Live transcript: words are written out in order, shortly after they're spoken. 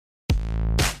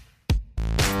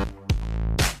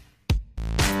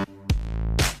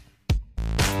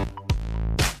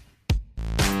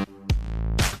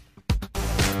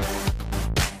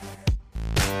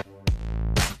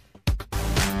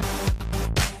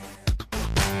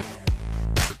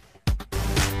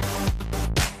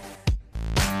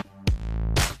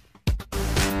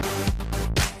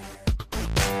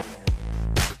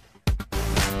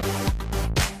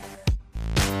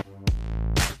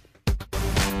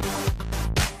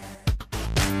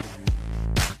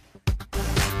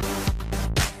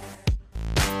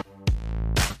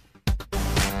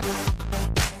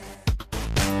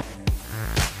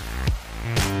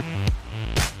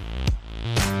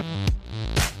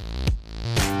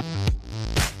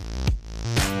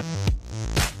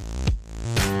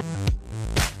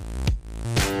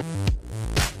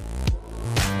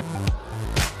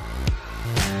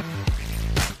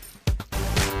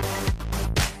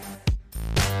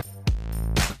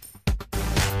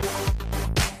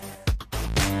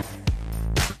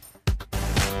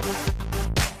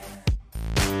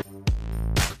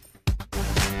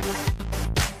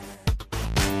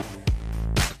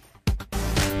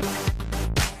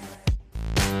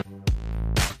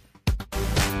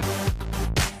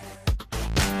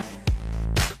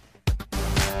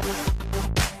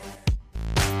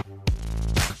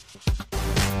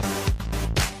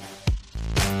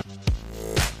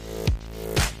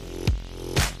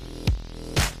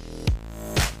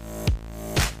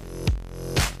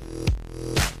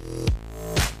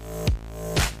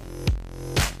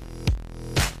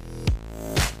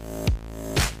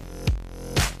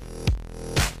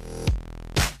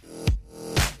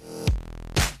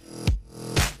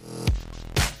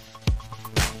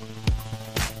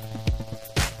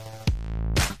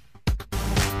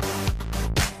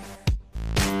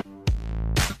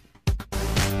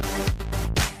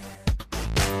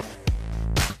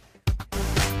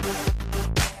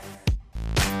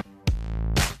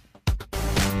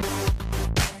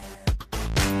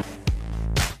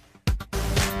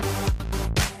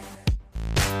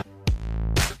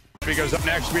because up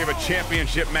next we have a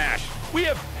championship match. We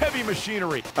have Heavy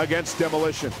Machinery against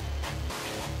Demolition.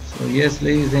 So yes,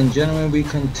 ladies and gentlemen, we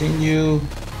continue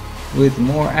with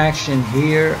more action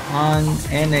here on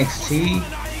NXT.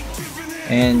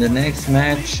 And the next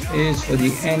match is for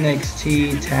the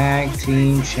NXT Tag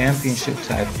Team Championship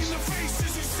titles.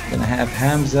 We're gonna have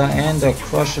HAMZA and the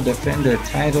Crusher defend their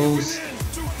titles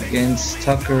against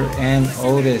Tucker and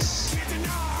Otis.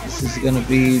 This is gonna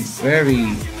be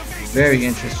very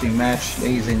interesting match,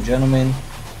 ladies and gentlemen.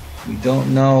 We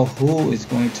don't know who is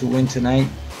going to win tonight,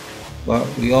 but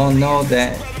we all know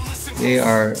that they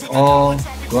are all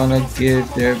gonna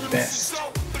give their best.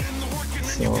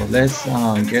 So let's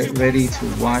get ready to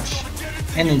watch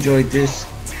and enjoy this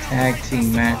tag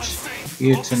team match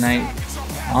here tonight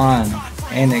on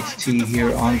NXT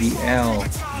here on the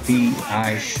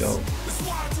LVI show.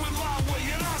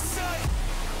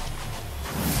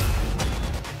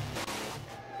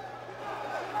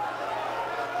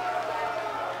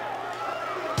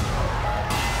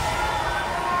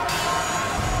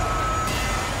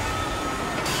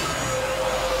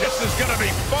 This is gonna be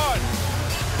fun.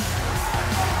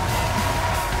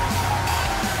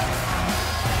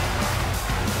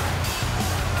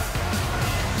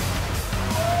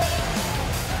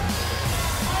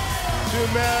 Two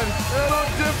men, they're a little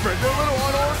different, they're a little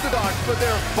unorthodox, but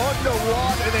they're fun to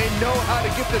watch and they know how to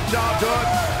get the job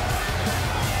done.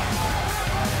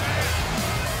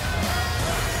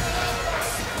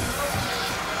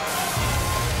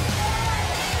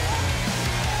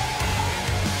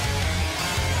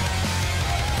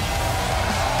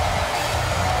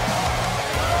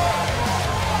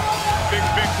 Big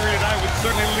victory tonight would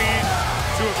certainly lead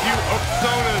to a few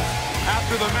sodas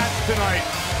after the match tonight.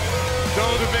 So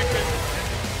the victor.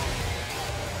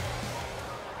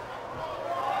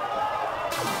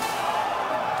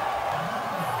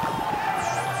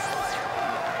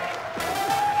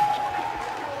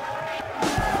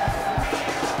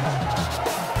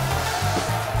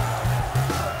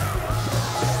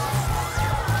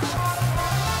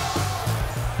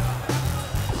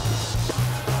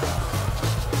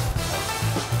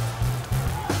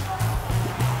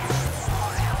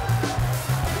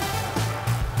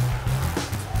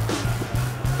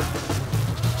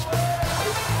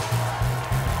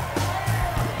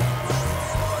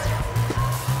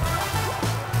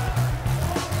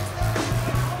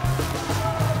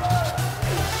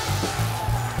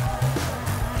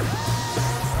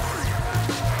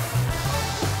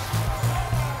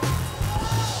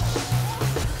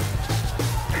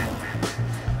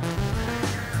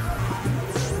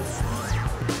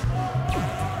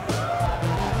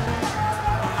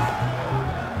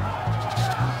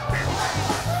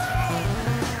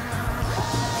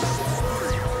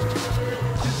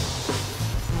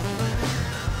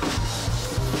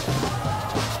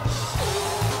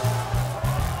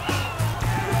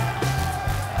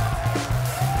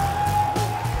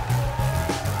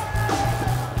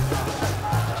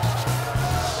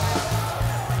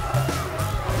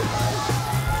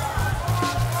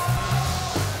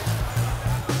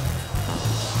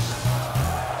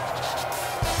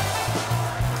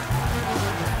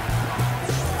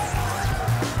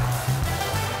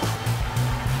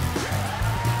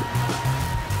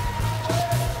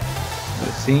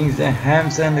 Seems that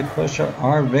HAMZA and the Crusher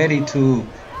are ready to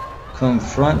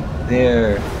confront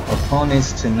their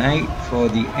opponents tonight for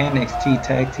the NXT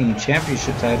Tag Team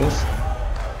Championship titles.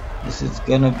 This is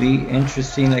gonna be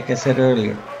interesting, like I said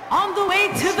earlier. On the way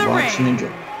to the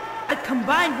ring, a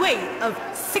combined weight of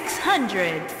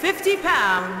 650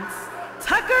 pounds,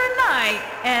 Tucker Knight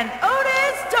and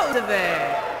Otis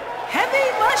Dozovic, Heavy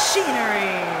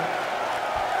Machinery.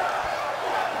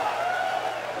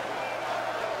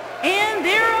 And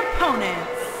their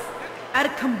opponents, at a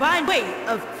combined weight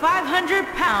of 500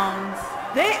 pounds,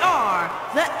 they are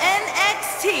the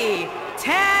NXT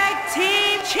Tag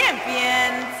Team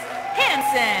Champions,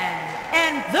 Hanson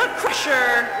and the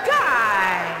Crusher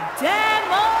Guy,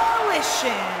 Demolition.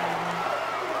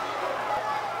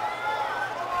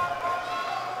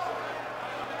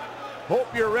 Hope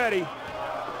you're ready.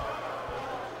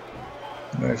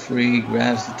 Referee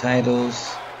grabs the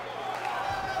titles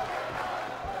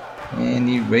and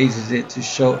he raises it to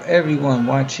show everyone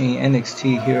watching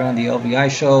NXT here on the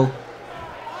LVI show.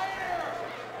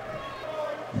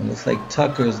 It looks like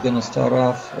Tucker is going to start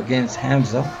off against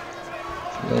HAMZA.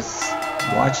 So let's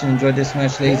watch and enjoy this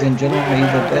match, ladies and gentlemen. May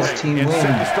the best team win.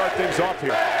 To start things off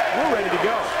here, we're ready to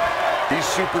go. These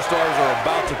superstars are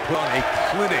about to put on a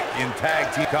clinic in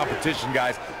tag team competition,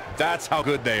 guys. That's how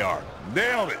good they are.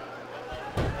 Nailed it.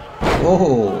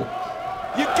 Oh.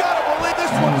 You gotta believe this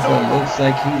one's HAMZA over. looks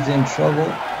like he's in trouble.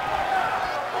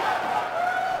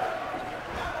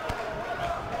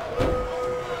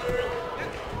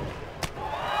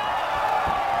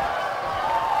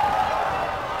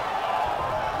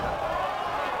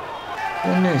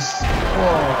 goodness.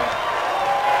 Oh.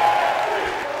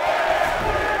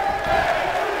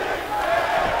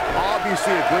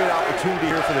 Obviously a great opportunity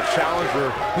here for the challenger,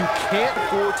 who can't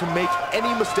afford to make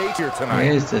any mistakes here tonight.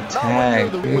 Here's the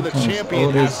tag. Not Here with a comes champion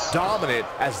Otis. as dominant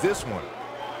as this one.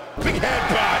 Big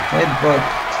headbutt. Headbutt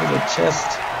to the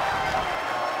chest.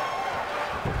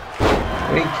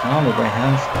 Great counter by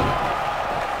HAMZA.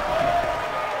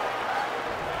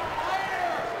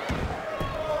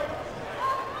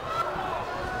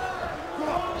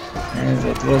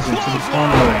 HAMZA throws him to the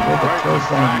corner with a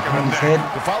clothesline behind his head.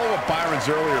 To follow up Byron's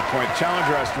earlier point,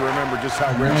 challenger has to remember just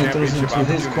how rare Now he throws him championship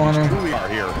to his opportunities corner. truly are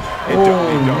here in Oh,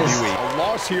 WWE. missed. A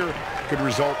loss here could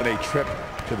result in a trip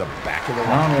to the back of the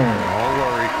ring. Counter. Don't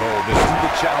worry, Cole. This is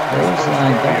the challenger.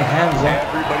 Clothesline by HAMZA.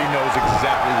 Everybody knows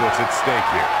exactly what's at stake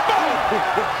here.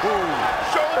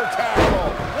 Shoulder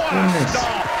tackle. What a Goodness.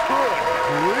 stop. Good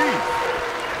grief.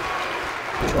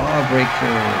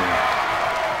 Jawbreaker.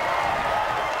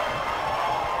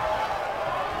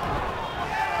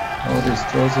 Otis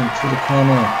throws him to the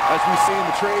corner. As we see in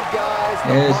the trade, guys,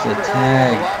 There's the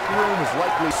tag. The locker room is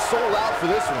likely sold out for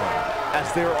this one, as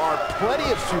there are plenty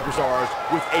of superstars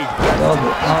with a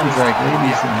Double arm drag,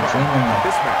 ladies and gentlemen.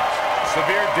 this match.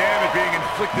 Severe damage being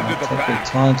inflicted to the Tucker back.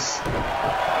 taunts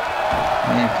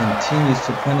and continues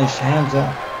to punish HAMZA.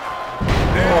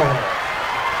 There.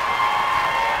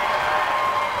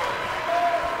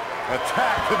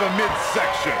 Attack to the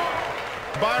midsection.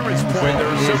 Byron's point, there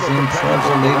are HAMZA is several in competitors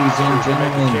trouble, on the ladies roster and who make the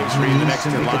gentlemen. case for He the needs next to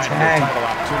in make a line for tag. title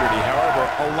opportunity. However,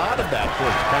 a lot of that, of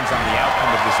course, depends on the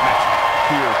outcome of this match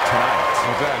here tonight.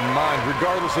 With that in mind,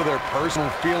 regardless of their personal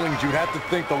feelings, you'd have to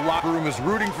think the locker room is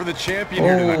rooting for the champion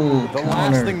here tonight. The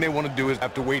last counter. thing they want to do is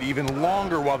have to wait even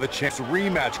longer while the champ's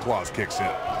rematch clause kicks in.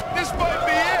 This might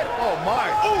be it. Oh my!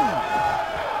 Ooh!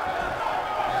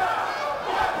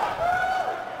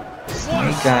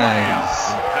 Snake eyes.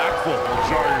 Impactful will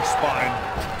jar your spine.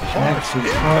 Back to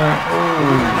his corner.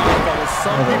 Oh,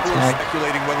 Some what people are attack.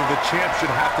 speculating whether the champ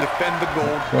should have to defend the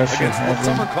gold Crusher against what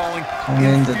hasn't some are calling come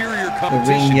in the inferior ring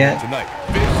competition yet. tonight.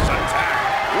 Vicious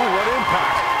attack. Ooh, what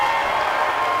impact.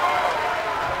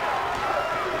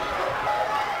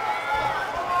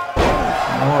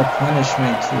 More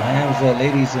punishment to HAMZA,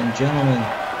 ladies and gentlemen.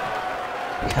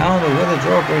 Counter with a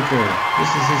jawbreaker.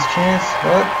 This is his chance,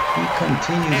 but he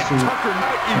continues to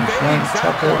confront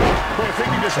Tucker.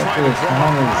 Tucker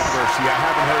counters. I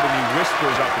haven't heard any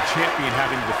whispers about the champion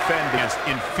having to defend against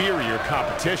inferior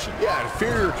competition. Yeah,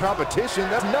 inferior competition?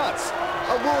 That's nuts.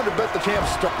 I'm willing to bet the champ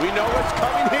start. We know what's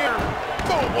coming here.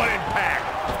 Boom, what impact.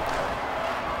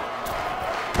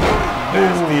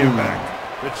 There's the impact.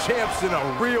 The champ's in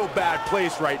a real bad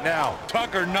place right now.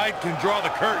 Tucker Knight can draw the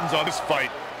curtains on this fight.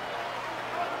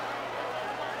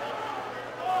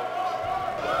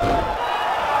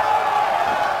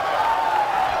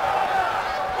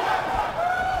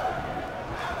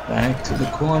 Back to the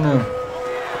corner.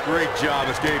 Great job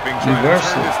escaping, trying Reversal.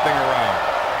 to turn this thing around.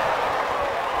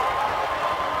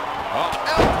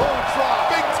 Elbow drop,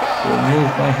 big time. Good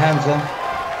move by HAMZA.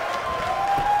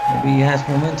 Maybe he has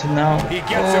momentum now. He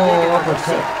gets it with the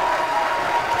uppercut.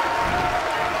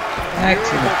 Back to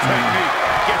the Beautiful corner. technique.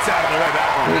 Gets out of the way that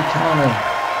one. Great counter.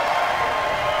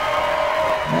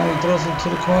 Now he throws him to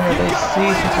the corner. They see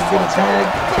if he can get a tag.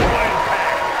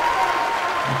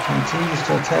 He continues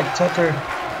to attack Tucker.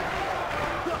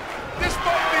 This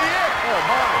might be it. Oh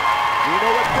my. You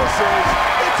know what this is.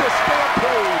 It's a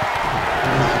stampede.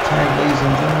 There's the tag, ladies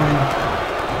and gentlemen.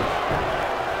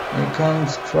 Here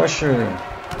comes Crusher.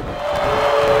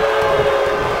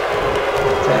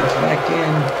 Tags back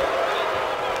in.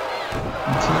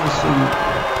 Continues to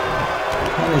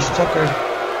punish Tucker.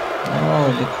 Oh,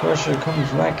 the Crusher comes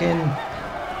back in.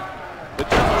 The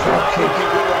drop kick.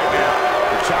 good right now.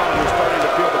 The challenger is starting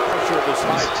to feel the pressure of this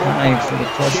It's high time for the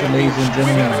Crusher, ladies and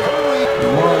gentlemen.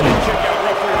 One. Check out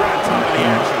referee right on top of the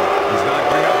action. He's not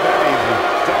bringing up that easy.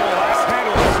 Double axe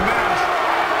handle smash.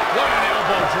 What an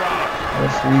elbow drop.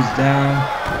 Referee's down.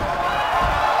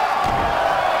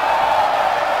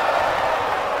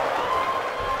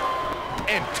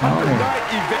 And Tucker Counter. Knight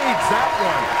evades that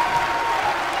one.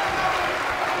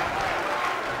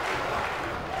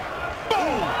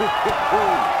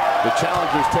 Boom! The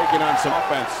challenger's taking on some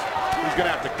offense. He's going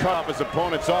to have to cut off his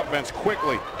opponent's offense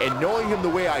quickly. And knowing him the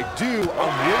way I do,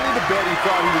 I'm willing to bet he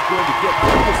thought he was going to get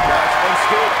through this match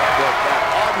unscathed. But that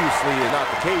obviously is not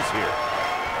the case here.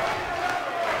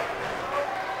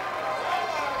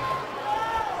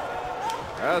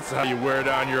 That's how you wear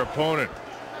down your opponent.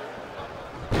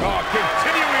 Oh,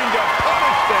 continuing to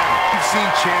punish them. We've seen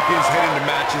champions head into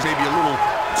matches maybe a little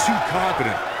Too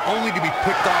confident, only to be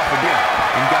picked off again.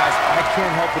 And guys, I can't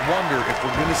help but wonder if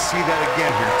we're going to see that again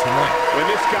here tonight. When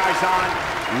this guy's on,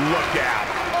 look out.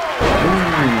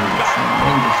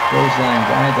 Tremendous clothesline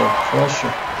by the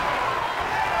Crusher.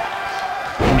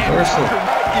 Reversal.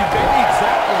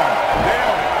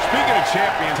 Speaking of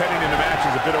champions heading into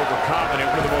matches a bit overconfident,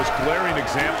 one of the most glaring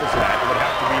examples of that would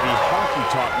have to be the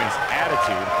honky-tonk man's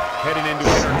attitude heading into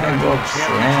Intercontinental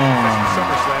Championship at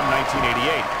SummerSlam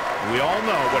 1988. We all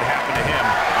know what happened to him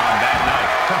on that night.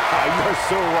 You're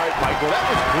so right, Michael. That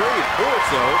was great.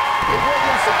 Also, it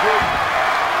wasn't so great.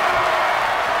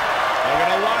 They're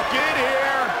going to lock in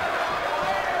here.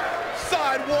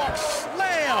 Sidewalk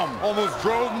slam. Almost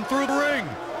drove him through the ring.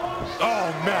 Oh,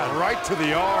 man, right to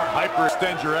the arm.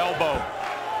 Hyperextend your elbow.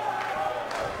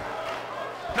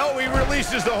 No, he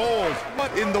releases the hold.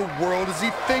 What in the world is he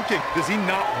thinking? Does he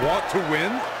not want to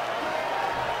win?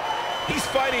 He's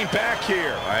fighting back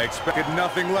here. I expected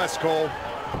nothing less, Cole.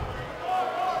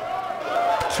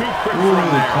 Too quick for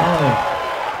him there.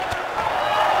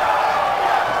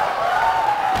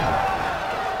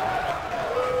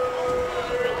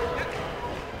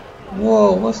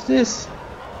 Whoa, what's this?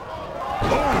 The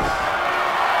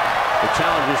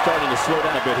challenger's starting to slow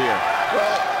down a bit here.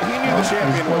 Well, he knew the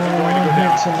champion wasn't going going to go on down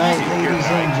here tonight, easy ladies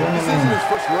and This isn't gentlemen? his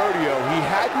first rodeo. He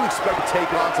had to expect to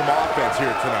take on some offense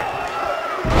here tonight.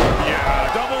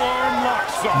 Yeah, double arm lock.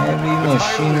 Heavy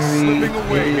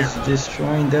machinery is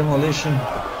destroying Demolition.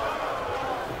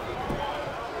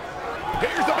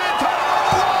 Here's the big time.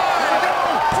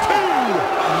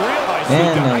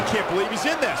 And I can't believe he's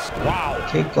in this. Wow.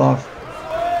 Kickoff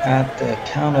at the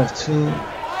count of 2.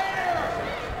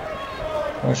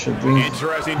 Crusher brings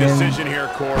Interesting him decision here,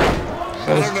 Corey.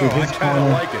 close to I his kind of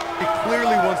corner. like it. He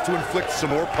clearly wants to inflict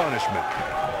some more punishment.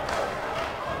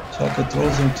 Tucker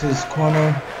throws him to his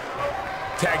corner.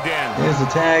 Tagged in. There's the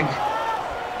tag.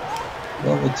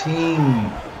 Double team.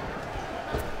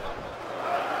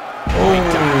 Oh,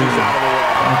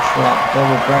 backdrop,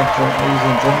 double backdrop, ladies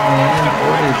and gentlemen. And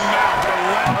Otis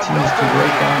continues to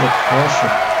break down the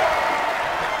Crusher.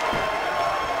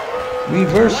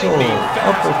 Reversal,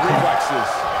 uppercut.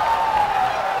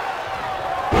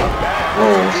 Whoa,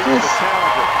 what's this?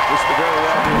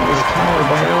 It was countered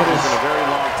by Otis.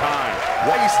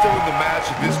 Why he's still in the match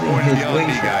at this Using point his is beyond me,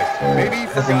 weight guys. Maybe he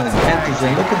as an forgot advantage.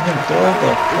 And look at him throw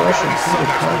the Crusher through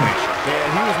the corner. And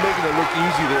he was making it look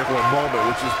easy there for a moment,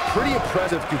 which is pretty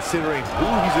impressive considering who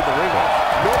he's in the ring with.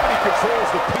 Nobody controls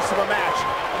the pace of a match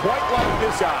quite like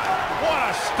this guy. What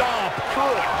a stomp.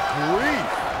 Good grief.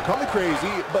 Call me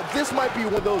crazy, but this might be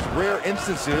one of those rare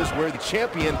instances where the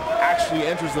champion actually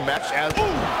enters the match as...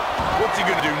 Ooh, what's he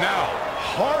gonna do now?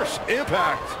 Harsh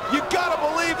impact. You gotta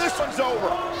believe this one's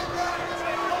over.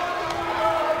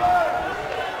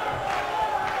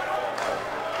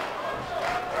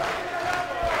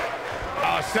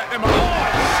 Setting him up. Oh,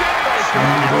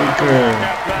 Sunbreaker.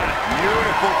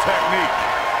 Beautiful technique.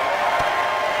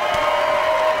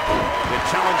 The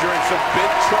challenger in some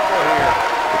big trouble here.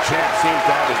 The champ seems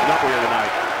to have his number here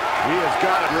tonight. He has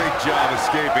got a great job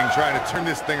escaping, trying to turn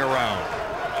this thing around.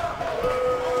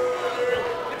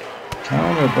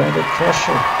 Counter by the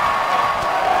Crusher.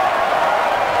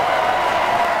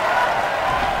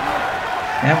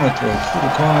 Hammer throw to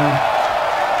the corner.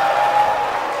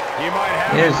 He might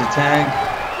have There's the tag.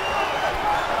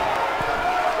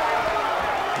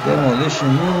 Demolition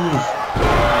move.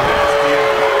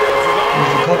 There's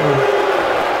the cover.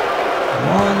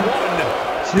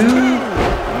 1, 2.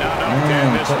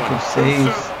 And Tucker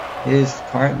saves his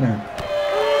partner.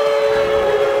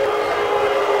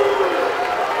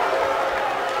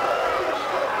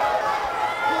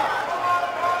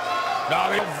 Now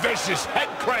the vicious head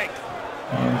crank.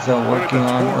 HAMZA working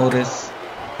on Otis.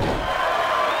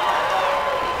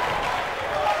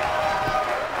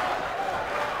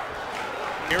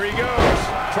 Here he goes,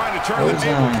 trying to turn the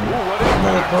table.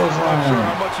 Another clothesline. Not sure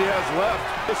how much he has left.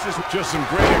 This is just some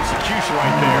great execution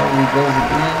right there. There he goes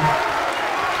again.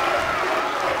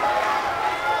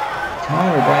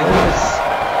 Counter by Otis.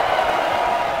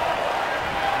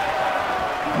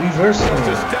 Reversal.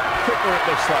 Just a step quicker, it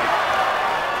looks like.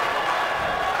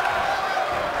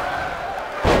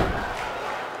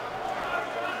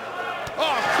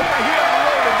 Oh, Corey, he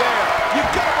unloaded there. You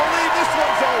gotta believe this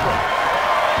one's over.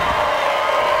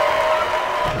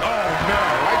 Oh, man,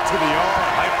 right to the arm.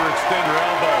 Hyperextend your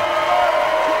elbow.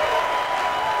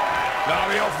 Now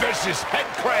the old vicious head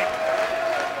crank.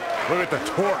 Look at the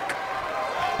torque.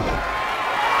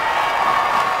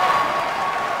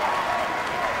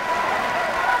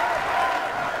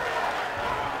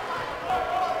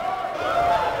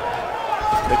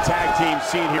 The tag team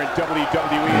scene here in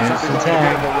WWE is undergoing a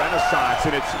bit of a renaissance,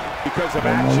 and it's because of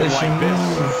action like this.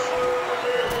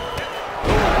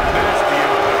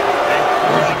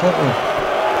 There's a couple.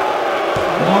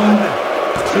 1,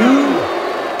 2.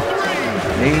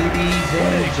 Ladies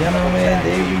and gentlemen,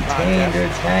 they retain their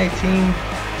tag team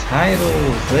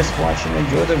titles. Let's watch and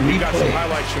enjoy the replay. We got some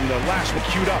highlights from the last one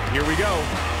queued up. Here we go.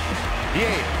 He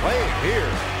ain't playing here.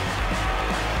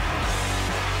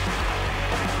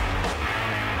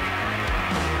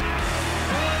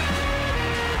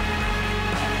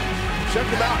 Check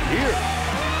him out here.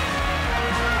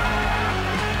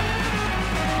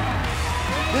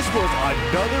 This was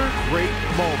another great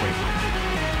moment.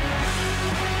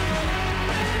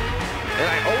 And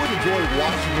I always enjoy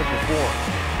watching him perform.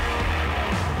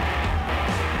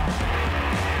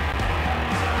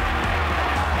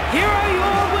 Here are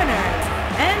your winners,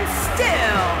 and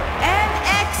still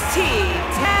NXT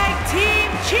Tag Team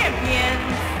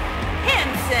Champions,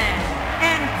 Hanson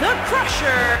and the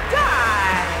Crusher Guy.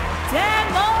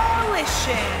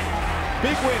 Demolition.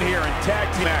 Big win here in tag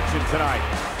team action tonight.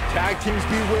 Tag teams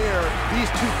beware.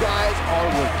 These two guys are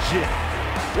legit.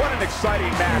 What an exciting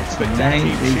match. The Tonight tag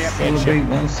team they championship. celebrate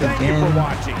once Thank you again for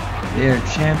watching. their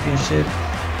championship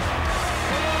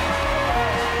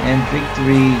and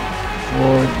victory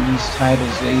for these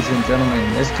titles, ladies and gentlemen.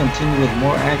 Let's continue with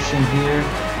more action here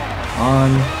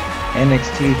on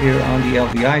NXT here on the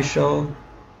LVI show.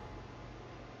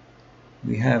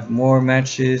 We have more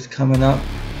matches coming up,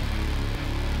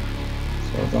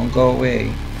 so don't go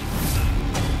away.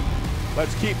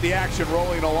 Let's keep the action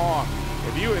rolling along.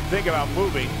 If you would think about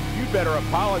moving, you'd better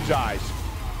apologize.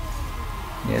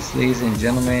 Yes, ladies and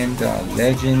gentlemen, the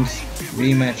Legends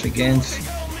rematch against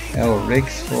El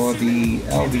Rix for the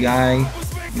LVI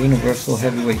Universal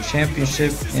Heavyweight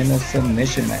Championship in a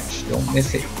submission match. Don't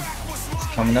miss it. It's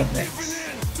coming up next.